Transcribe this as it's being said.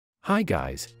Hi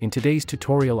guys, in today's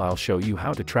tutorial I'll show you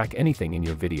how to track anything in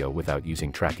your video without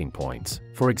using tracking points.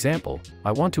 For example,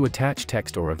 I want to attach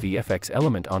text or a VFX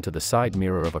element onto the side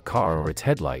mirror of a car or its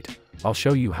headlight. I'll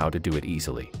show you how to do it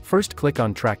easily. First, click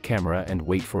on Track Camera and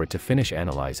wait for it to finish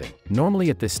analyzing. Normally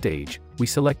at this stage, we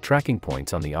select tracking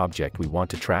points on the object we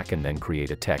want to track and then create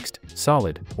a text,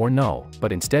 solid, or null.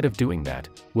 But instead of doing that,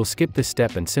 we'll skip this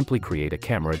step and simply create a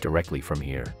camera directly from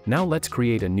here. Now let's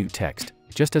create a new text.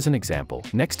 Just as an example,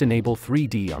 next enable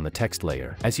 3D on the text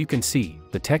layer. As you can see,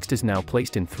 the text is now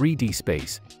placed in 3D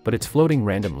space, but it's floating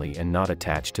randomly and not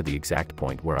attached to the exact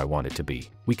point where I want it to be.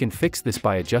 We can fix this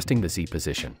by adjusting the Z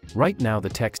position. Right now the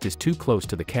text is too close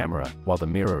to the camera, while the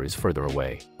mirror is further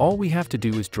away. All we have to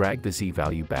do is drag the Z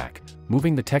value back,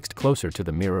 moving the text closer to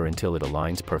the mirror until it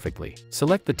aligns perfectly.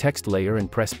 Select the text layer and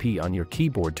press P on your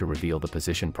keyboard to reveal the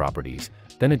position properties,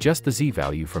 then adjust the Z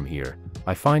value from here.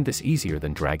 I find this easier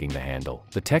than dragging the handle.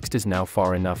 The text is now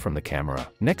far enough from the camera.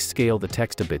 Next, scale the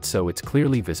text a bit so it's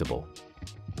clearly visible.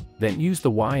 Then use the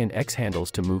Y and X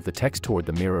handles to move the text toward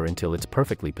the mirror until it's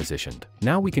perfectly positioned.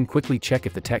 Now we can quickly check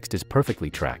if the text is perfectly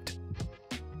tracked.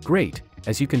 Great!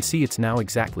 As you can see, it's now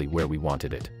exactly where we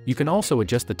wanted it. You can also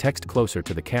adjust the text closer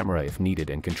to the camera if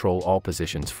needed and control all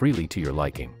positions freely to your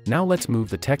liking. Now let's move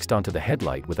the text onto the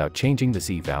headlight without changing the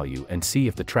Z value and see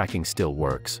if the tracking still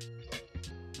works.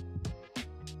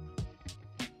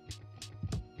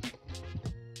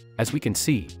 As we can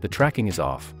see, the tracking is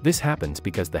off. This happens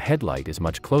because the headlight is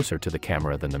much closer to the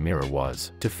camera than the mirror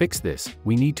was. To fix this,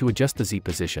 we need to adjust the Z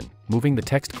position, moving the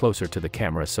text closer to the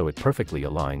camera so it perfectly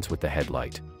aligns with the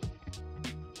headlight.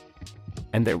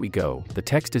 And there we go, the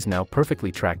text is now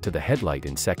perfectly tracked to the headlight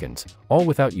in seconds, all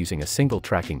without using a single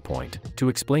tracking point. To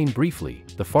explain briefly,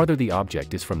 the farther the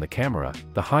object is from the camera,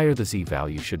 the higher the Z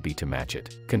value should be to match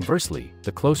it. Conversely,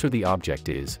 the closer the object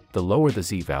is, the lower the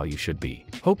Z value should be.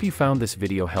 Hope you found this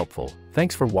video helpful.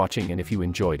 Thanks for watching, and if you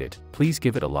enjoyed it, please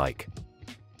give it a like.